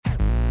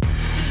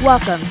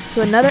Welcome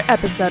to another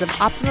episode of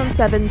Optimum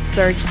 7's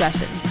Surge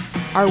Sessions,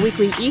 our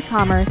weekly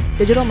e-commerce,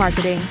 digital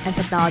marketing, and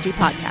technology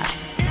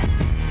podcast.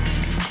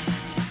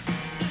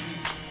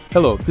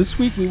 Hello, this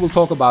week we will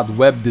talk about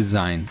web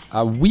design.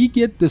 We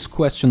get this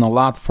question a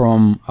lot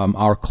from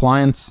our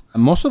clients.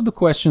 Most of the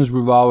questions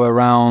revolve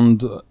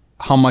around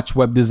how much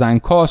web design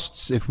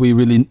costs, if we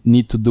really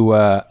need to do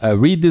a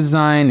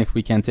redesign, if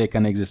we can take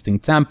an existing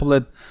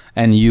template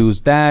and use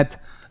that.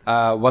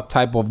 What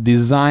type of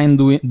design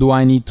do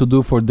I need to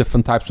do for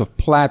different types of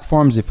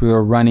platforms? If we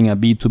are running a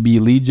B2B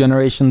lead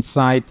generation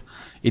site,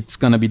 it's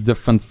going to be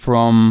different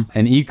from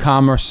an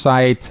e-commerce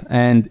site.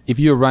 And if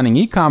you're running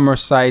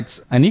e-commerce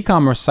sites, an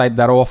e-commerce site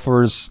that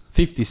offers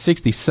 $50,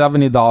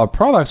 $60, $70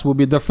 products will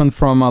be different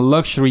from a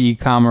luxury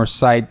e-commerce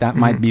site that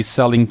might be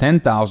selling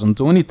 $10,000,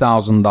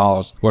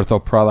 $20,000 worth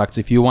of products.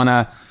 If you want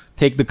to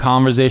take the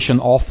conversation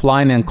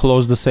offline and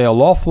close the sale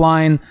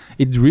offline,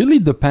 it really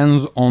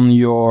depends on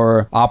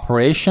your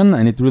operation,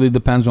 and it really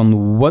depends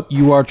on what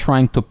you are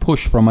trying to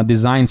push from a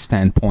design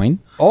standpoint.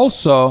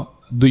 Also,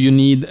 do you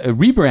need a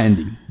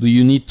rebranding? Do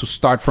you need to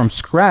start from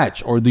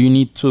scratch, or do you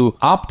need to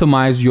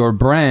optimize your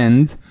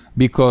brand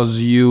because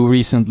you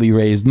recently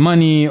raised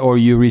money or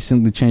you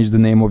recently changed the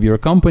name of your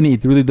company?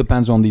 It really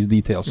depends on these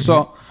details.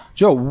 So,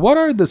 Joe, what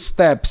are the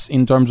steps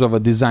in terms of a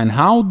design?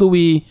 How do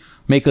we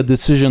make a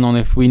decision on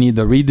if we need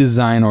a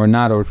redesign or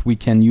not, or if we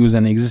can use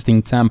an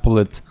existing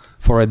template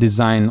for a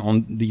design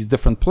on these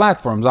different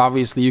platforms?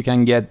 Obviously, you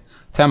can get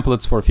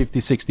templates for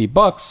 $50-$60.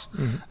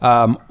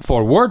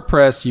 For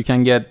WordPress, you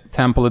can get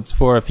templates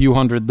for a few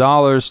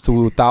 $100s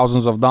to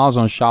thousands of dollars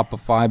on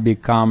Shopify,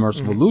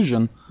 BigCommerce,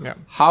 Volusion. Yeah.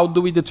 How do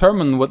we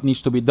determine what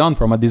needs to be done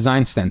from a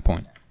design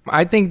standpoint?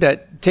 I think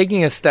that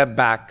taking a step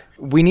back,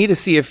 we need to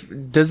see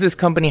does this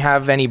company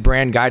have any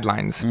brand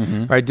guidelines,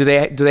 right? Do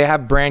they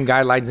have brand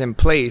guidelines in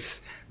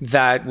place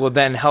that will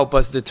then help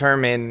us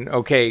determine,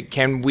 okay,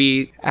 can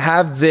we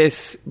have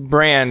this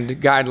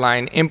brand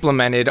guideline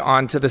implemented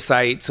onto the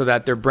site so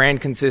that their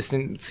brand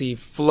consistency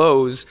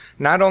flows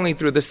not only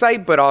through the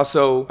site, but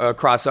also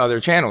across other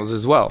channels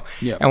as well.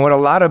 Yeah. And what a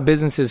lot of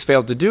businesses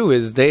fail to do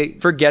is they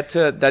forget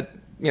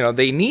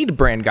they need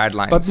brand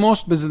guidelines. But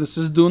most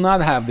businesses do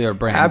not have their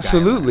brand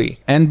Absolutely.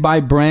 guidelines. And by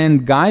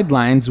brand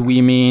guidelines,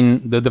 we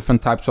mean the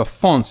different types of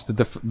fonts,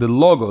 the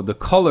logo, the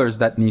colors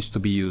that needs to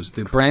be used.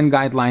 The brand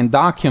guideline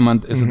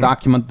document is a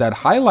document that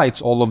highlights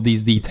all of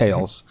these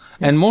details.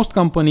 And most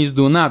companies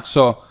do not.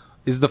 So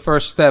is the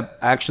first step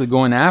actually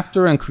going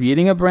after and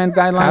creating a brand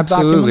guidelines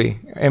Absolutely.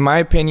 document? In my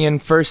opinion,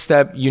 first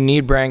step, you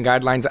need brand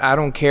guidelines. I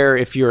don't care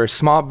if you're a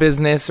small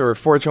business or a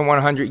Fortune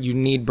 100, you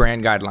need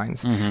brand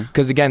guidelines.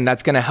 Because again,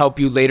 that's going to help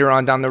you later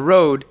on down the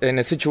road in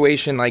a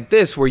situation like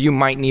this where you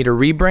might need a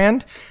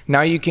rebrand.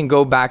 Now you can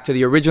go back to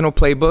the original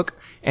playbook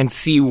and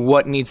see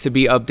what needs to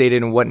be updated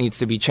and what needs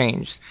to be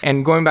changed.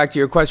 And going back to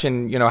your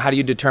question, how do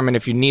you determine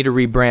if you need a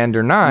rebrand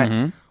or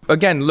not?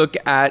 Again, look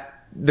at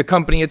the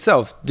company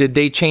itself. Did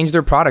they change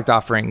their product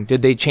offering?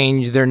 Did they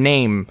change their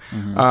name?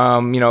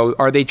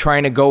 Are they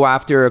trying to go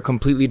after a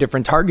completely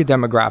different target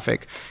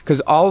demographic? Because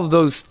all of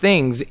those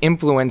things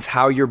influence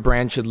how your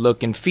brand should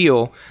look and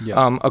feel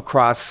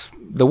across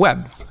the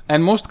web.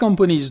 And most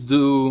companies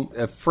do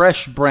a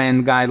fresh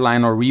brand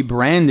guideline or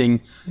rebranding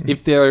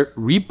if they're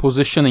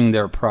repositioning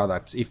their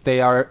products, if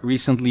they are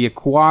recently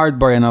acquired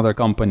by another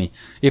company,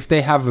 if they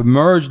have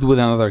merged with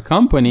another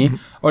company,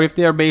 or if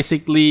they are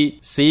basically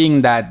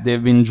seeing that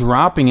they've been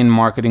dropping in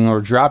marketing or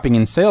dropping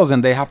in sales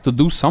and they have to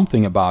do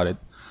something about it.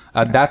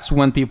 That's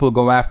when people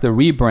go after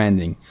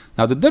rebranding.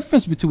 Now, the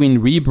difference between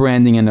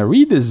rebranding and a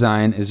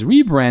redesign is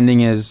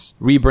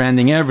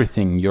rebranding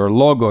everything, your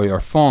logo, your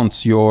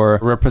fonts, your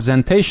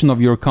representation of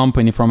your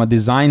company from a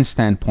design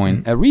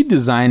standpoint. A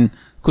redesign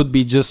could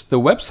be just the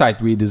website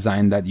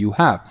redesign that you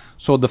have.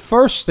 So the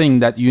first thing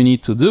that you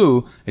need to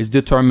do is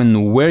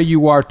determine where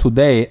you are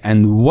today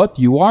and what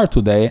you are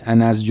today.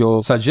 And as Joe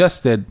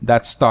suggested,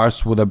 that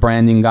starts with a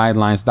branding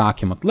guidelines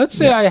document. Let's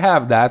say I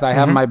have that. I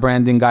have my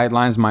branding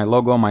guidelines, my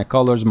logo, my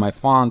colors, my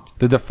font,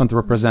 the different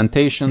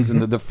representations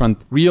and the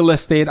different real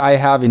estate I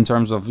have in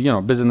terms of,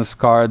 business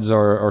cards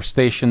or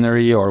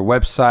stationery or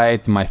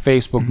website, my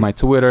Facebook, my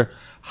Twitter.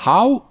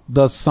 How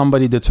does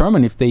somebody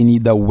determine if they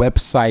need a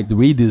website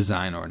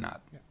redesign or not?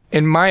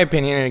 In my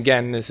opinion, and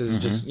again, this is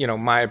just,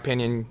 my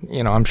opinion,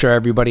 I'm sure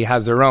everybody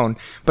has their own,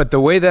 but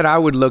the way that I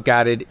would look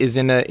at it is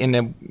in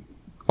a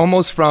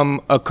almost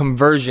from a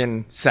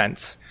conversion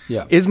sense.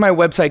 Yeah. Is my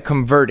website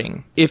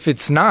converting? If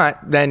it's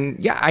not,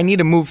 then I need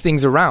to move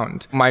things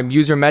around. My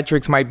user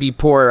metrics might be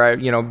poor.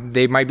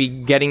 They might be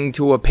getting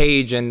to a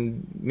page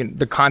and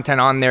the content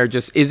on there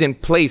just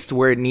isn't placed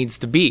where it needs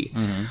to be.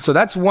 So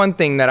that's one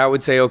thing that I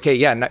would say, okay,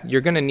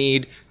 you're going to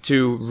need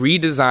to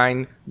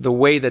redesign the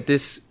way that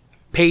this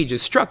page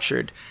is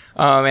structured.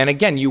 And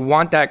again, you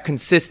want that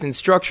consistent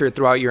structure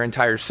throughout your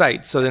entire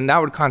site. So then that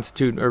would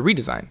constitute a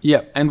redesign.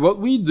 Yeah. And what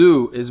we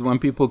do is when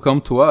people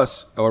come to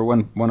us, or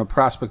when a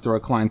prospect or a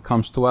client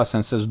comes to us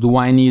and says, do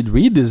I need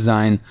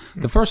redesign?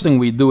 The first thing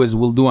we do is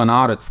we'll do an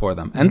audit for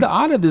them. And the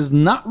audit is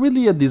not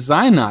really a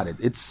design audit.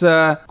 It's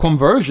a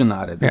conversion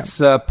audit.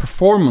 It's a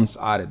performance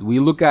audit. We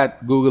look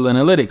at Google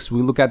Analytics.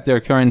 We look at their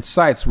current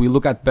sites. We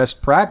look at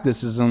best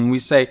practices, and we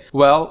say,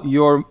 well,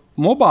 your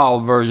mobile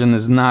version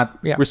is not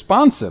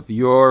responsive.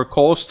 Your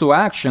calls to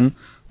action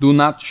do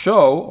not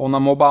show on a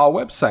mobile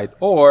website.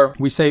 Or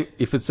we say,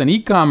 if it's an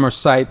e-commerce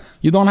site,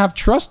 you don't have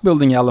trust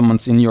building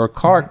elements in your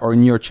cart or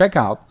in your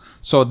checkout.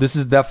 So this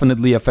is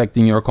definitely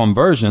affecting your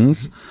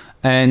conversions.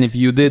 And if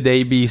you did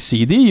A, B,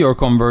 C, D, your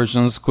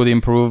conversions could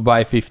improve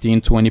by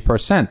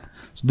 15-20%.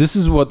 So this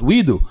is what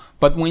we do.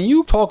 But when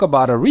you talk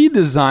about a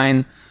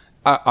redesign,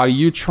 are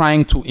you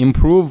trying to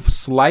improve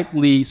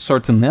slightly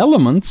certain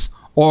elements,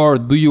 or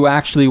do you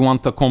actually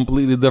want a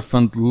completely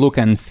different look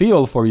and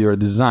feel for your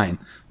design?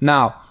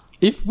 Now,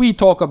 if we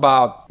talk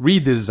about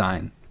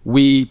redesign,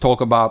 we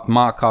talk about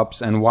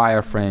mock-ups and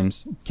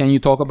wireframes. Can you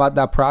talk about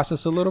that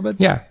process a little bit?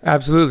 Yeah,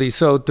 absolutely.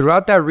 So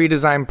throughout that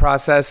redesign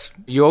process,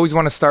 you always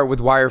want to start with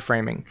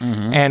wireframing.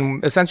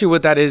 And essentially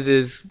what that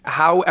is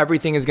how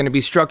everything is going to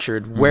be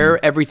structured,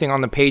 where everything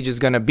on the page is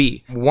going to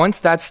be. Once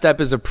that step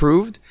is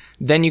approved,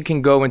 then you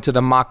can go into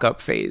the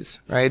mock-up phase,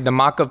 right? The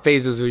mock-up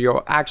phase is where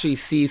you'll actually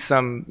see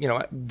some,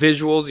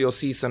 visuals. You'll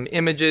see some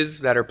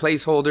images that are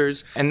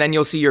placeholders, and then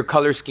you'll see your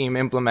color scheme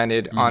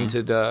implemented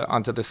onto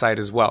the site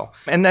as well.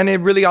 And then it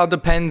really all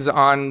depends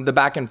on the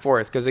back and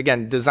forth, because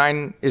again,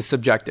 design is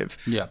subjective.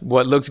 Yeah.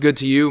 What looks good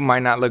to you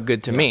might not look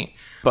good to me.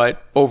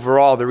 But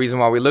overall, the reason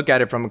why we look at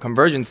it from a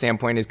conversion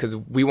standpoint is because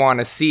we want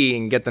to see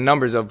and get the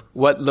numbers of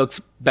what looks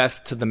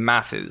best to the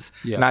masses,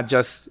 not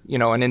just,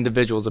 an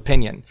individual's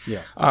opinion.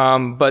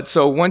 But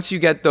so once you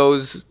get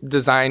those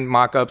design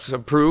mock-ups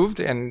approved,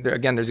 and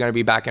again, there's going to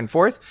be back and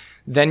forth,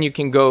 then you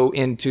can go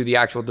into the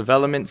actual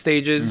development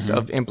stages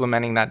of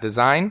implementing that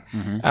design.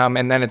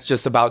 And then it's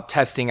just about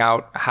testing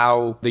out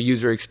how the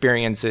user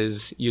experience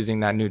is using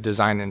that new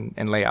design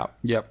and layout.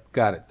 Yep,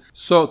 got it.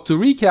 So to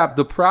recap,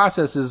 the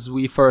process is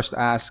we first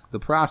ask the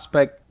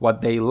prospect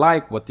what they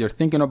like, what they're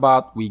thinking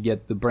about. We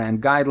get the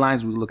brand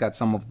guidelines. We look at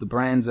some of the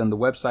brands and the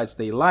websites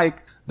they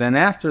like. Then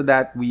after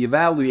that, we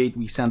evaluate.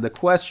 We send a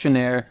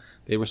questionnaire.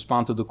 They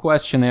respond to the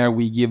questionnaire.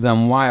 We give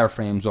them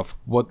wireframes of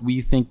what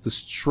we think the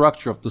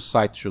structure of the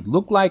site should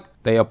look like.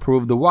 They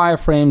approve the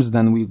wireframes.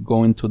 Then we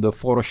go into the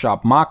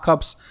Photoshop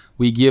mockups.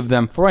 We give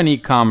them, for an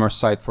e-commerce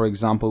site, for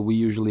example, we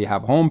usually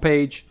have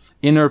homepage,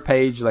 inner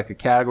page, like a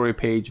category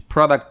page,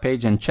 product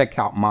page, and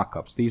checkout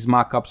mockups. These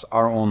mockups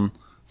are on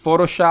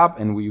Photoshop,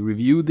 and we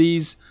review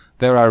these.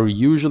 There are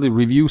usually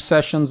review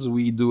sessions.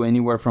 We do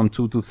anywhere from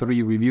 2 to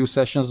 3 review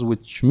sessions,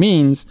 which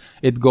means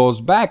it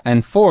goes back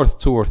and forth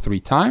 2 or 3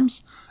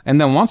 times. And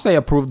then once they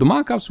approve the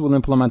mockups, we'll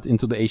implement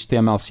into the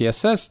HTML,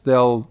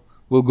 CSS.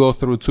 We'll go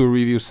through 2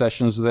 review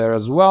sessions there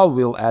as well.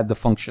 We'll add the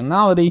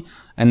functionality,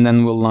 and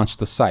then we'll launch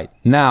the site.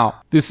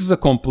 Now, this is a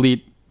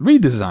complete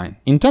redesign.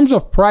 In terms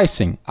of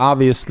pricing,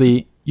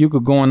 obviously, you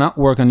could go on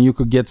Upwork and you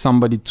could get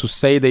somebody to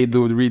say they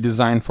do the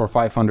redesign for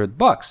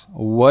 $500.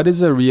 What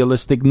is a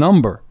realistic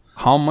number?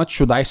 How much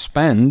should I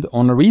spend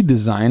on a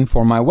redesign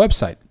for my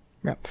website?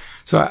 Yeah.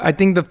 So I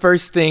think the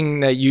first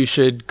thing that you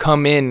should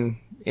come in,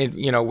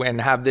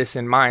 and have this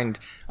in mind,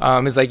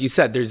 is like you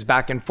said, there's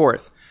back and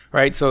forth,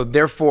 right? So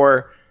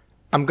therefore,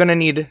 I'm going to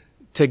need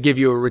to give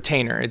you a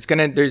retainer. There's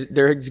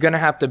going to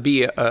have to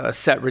be a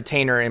set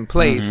retainer in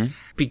place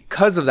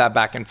because of that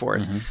back and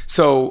forth.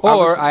 So,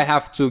 or I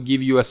have to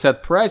give you a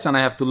set price and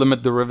I have to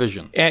limit the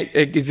revisions.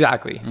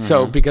 Exactly.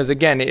 So, because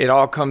again, it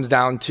all comes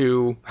down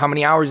to how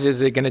many hours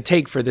is it going to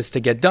take for this to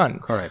get done?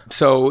 Correct.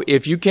 So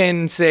if you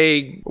can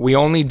say, we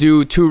only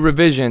do 2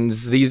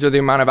 revisions, these are the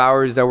amount of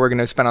hours that we're going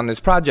to spend on this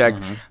project,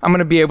 I'm going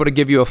to be able to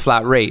give you a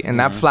flat rate. And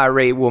that flat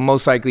rate will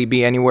most likely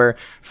be anywhere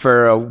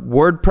for a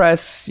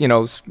WordPress,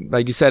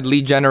 like you said,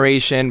 lead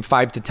generation,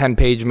 5 to 10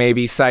 page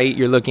maybe site,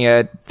 you're looking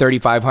at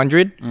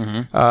 $3,500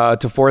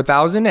 to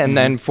 $4,000. And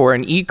then for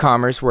an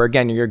e-commerce, where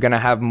again, you're going to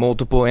have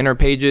multiple inner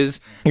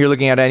pages, you're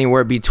looking at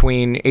anywhere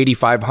between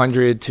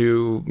 $8,500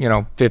 to,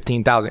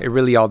 $15,000. It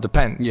really all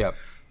depends. Yeah.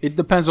 It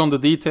depends on the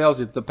details.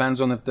 It depends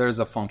on if there's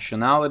a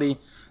functionality.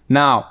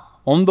 Now,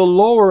 on the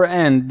lower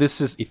end, this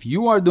is if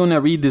you are doing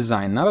a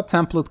redesign, not a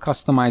template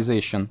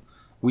customization,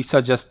 we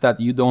suggest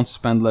that you don't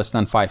spend less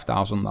than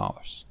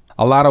 $5,000.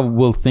 A lot of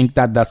will think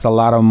that that's a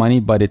lot of money,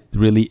 but it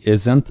really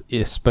isn't,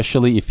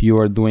 especially if you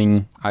are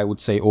doing, I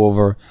would say,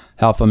 over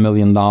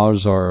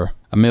 $500,000 or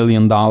 $1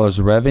 million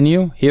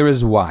revenue. Here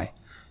is why.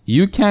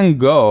 You can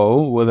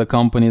go with a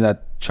company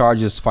that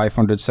charges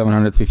 $500,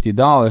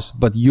 $750,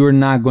 but you're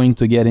not going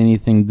to get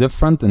anything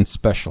different and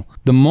special.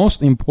 The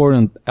most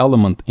important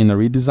element in a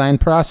redesign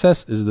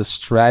process is the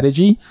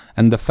strategy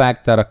and the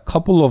fact that a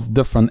couple of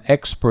different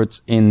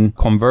experts in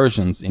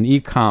conversions, in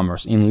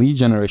e-commerce, in lead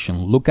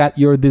generation, look at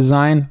your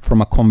design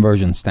from a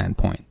conversion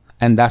standpoint.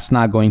 And that's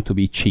not going to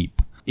be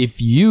cheap.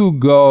 If you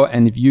go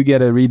and if you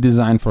get a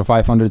redesign for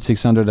 $500,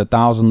 $600,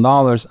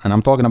 $1,000, and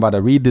I'm talking about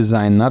a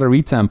redesign, not a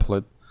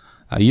retemplate,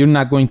 you're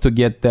not going to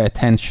get the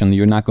attention.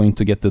 You're not going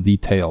to get the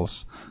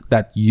details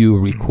that you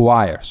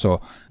require.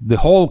 So the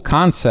whole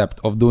concept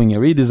of doing a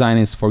redesign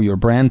is for your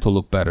brand to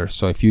look better.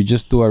 So if you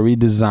just do a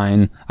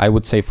redesign, I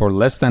would say for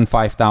less than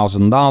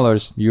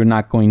 $5,000, you're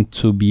not going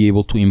to be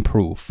able to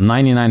improve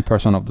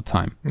 99% of the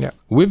time. Yeah.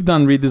 We've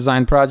done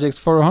redesign projects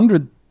for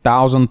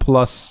 $100,000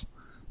 plus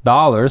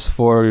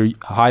for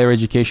higher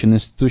education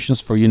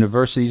institutions, for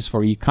universities,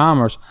 for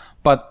e-commerce.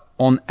 But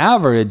on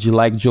average,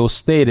 like Joe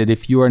stated,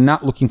 if you are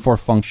not looking for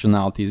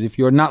functionalities, if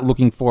you're not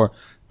looking for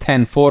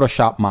 10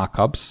 Photoshop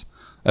mockups,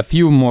 a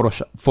few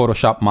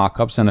Photoshop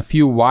mockups, and a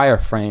few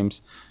wireframes,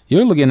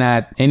 you're looking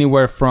at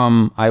anywhere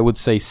from, I would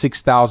say,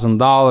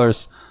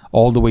 $6,000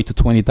 all the way to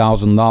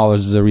 $20,000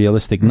 is a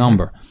realistic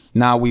number.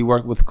 Now, we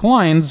work with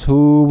clients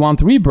who want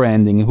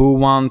rebranding, who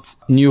want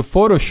new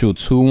photo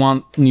shoots, who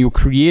want new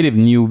creative,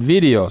 new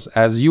videos.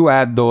 As you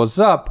add those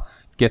up,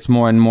 gets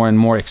more and more and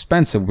more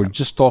expensive. We're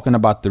just talking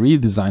about the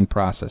redesign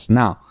process.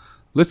 Now,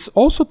 let's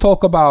also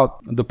talk about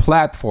the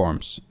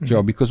platforms,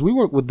 Joe, because we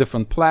work with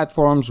different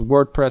platforms.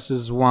 WordPress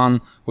is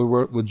one. We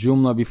work with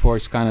Joomla before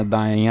it's kind of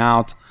dying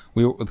out.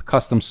 We work with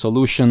custom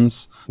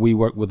solutions. We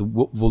work with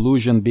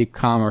Volusion,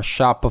 BigCommerce,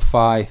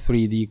 Shopify,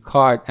 3D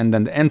Cart, and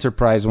then the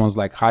enterprise ones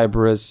like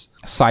Hybris,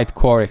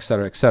 Sitecore,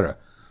 etc., etc.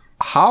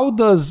 How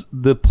does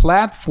the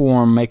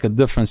platform make a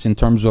difference in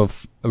terms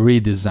of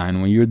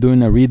redesign? When you're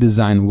doing a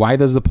redesign, why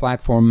does the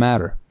platform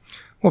matter?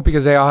 Well,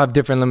 because they all have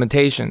different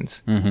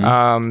limitations.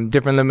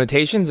 Different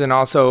limitations, and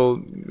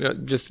also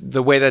just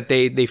the way that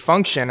they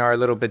function are a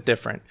little bit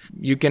different.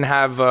 You can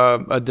have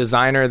a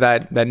designer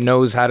that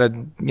knows how to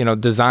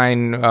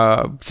design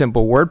a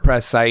simple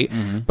WordPress site,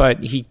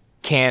 but he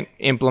can't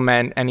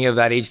implement any of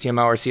that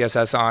HTML or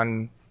CSS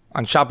on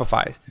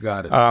Shopify.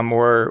 Got it.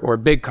 Or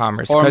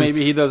BigCommerce. Or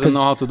maybe he doesn't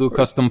know how to do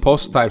custom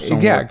post types on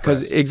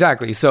WordPress.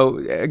 Exactly. So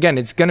again,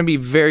 it's going to be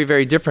very,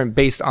 very different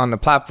based on the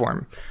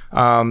platform.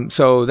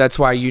 So that's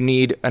why you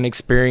need an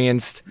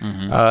experienced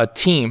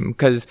team.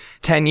 Because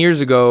 10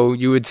 years ago,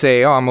 you would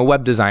say, oh, I'm a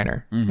web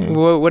designer.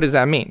 What does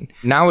that mean?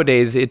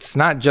 Nowadays, it's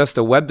not just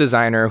a web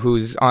designer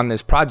who's on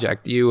this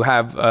project. You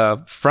have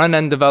a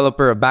front-end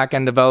developer, a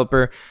back-end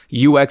developer,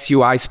 UX,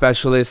 UI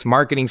specialist,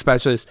 marketing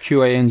specialist,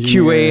 QA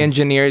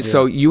engineer. Yeah.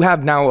 So you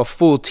have now a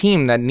full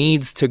team that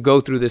needs to go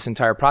through this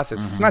entire process.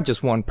 It's not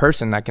just one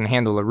person that can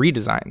handle a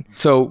redesign.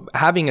 So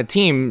having a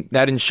team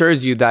that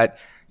ensures you that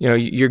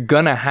you're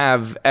going to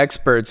have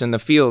experts in the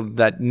field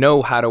that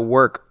know how to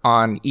work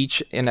on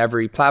each and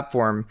every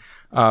platform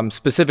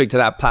specific to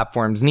that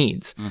platform's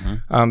needs.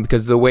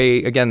 Because the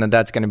way, again,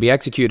 that's going to be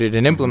executed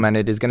and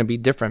implemented is going to be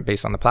different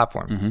based on the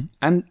platform.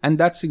 And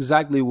that's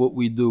exactly what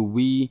we do.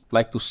 We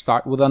like to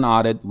start with an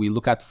audit. We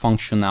look at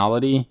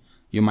functionality.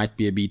 You might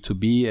be a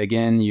B2B,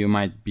 again, you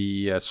might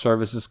be a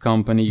services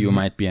company, you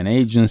might be an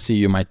agency,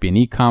 you might be an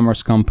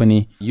e-commerce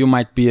company, you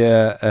might be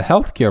a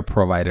healthcare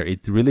provider.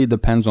 It really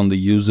depends on the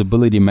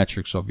usability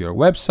metrics of your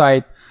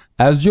website.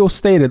 As Joe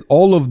stated,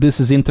 all of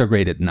this is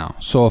integrated now.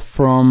 So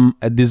from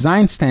a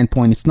design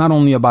standpoint, it's not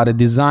only about a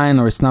design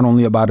or it's not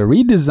only about a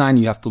redesign.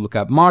 You have to look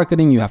at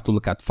marketing. You have to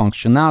look at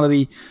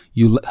functionality.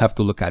 You have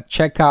to look at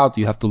checkout.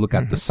 You have to look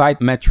at the site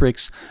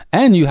metrics,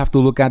 and you have to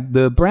look at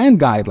the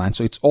brand guidelines.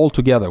 So it's all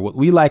together. What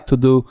we like to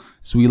do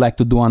is we like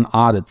to do an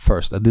audit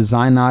first, a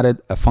design audit,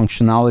 a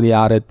functionality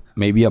audit,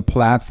 maybe a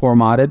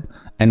platform audit.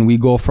 And we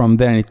go from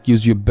there, and it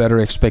gives you better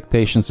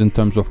expectations in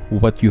terms of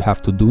what you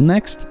have to do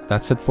next.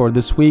 That's it for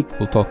this week.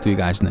 We'll talk to you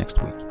guys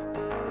next week.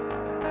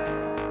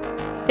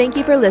 Thank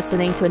you for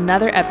listening to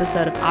another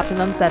episode of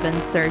Optimum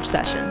 7's Surge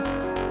Sessions.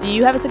 Do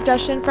you have a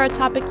suggestion for a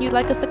topic you'd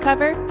like us to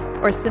cover?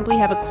 Or simply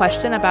have a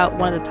question about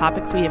one of the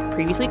topics we have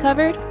previously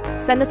covered?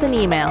 Send us an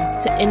email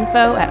to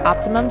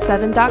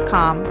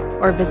info@optimum7.com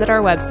or visit our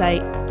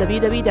website,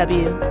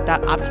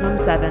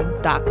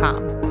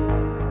 www.optimum7.com.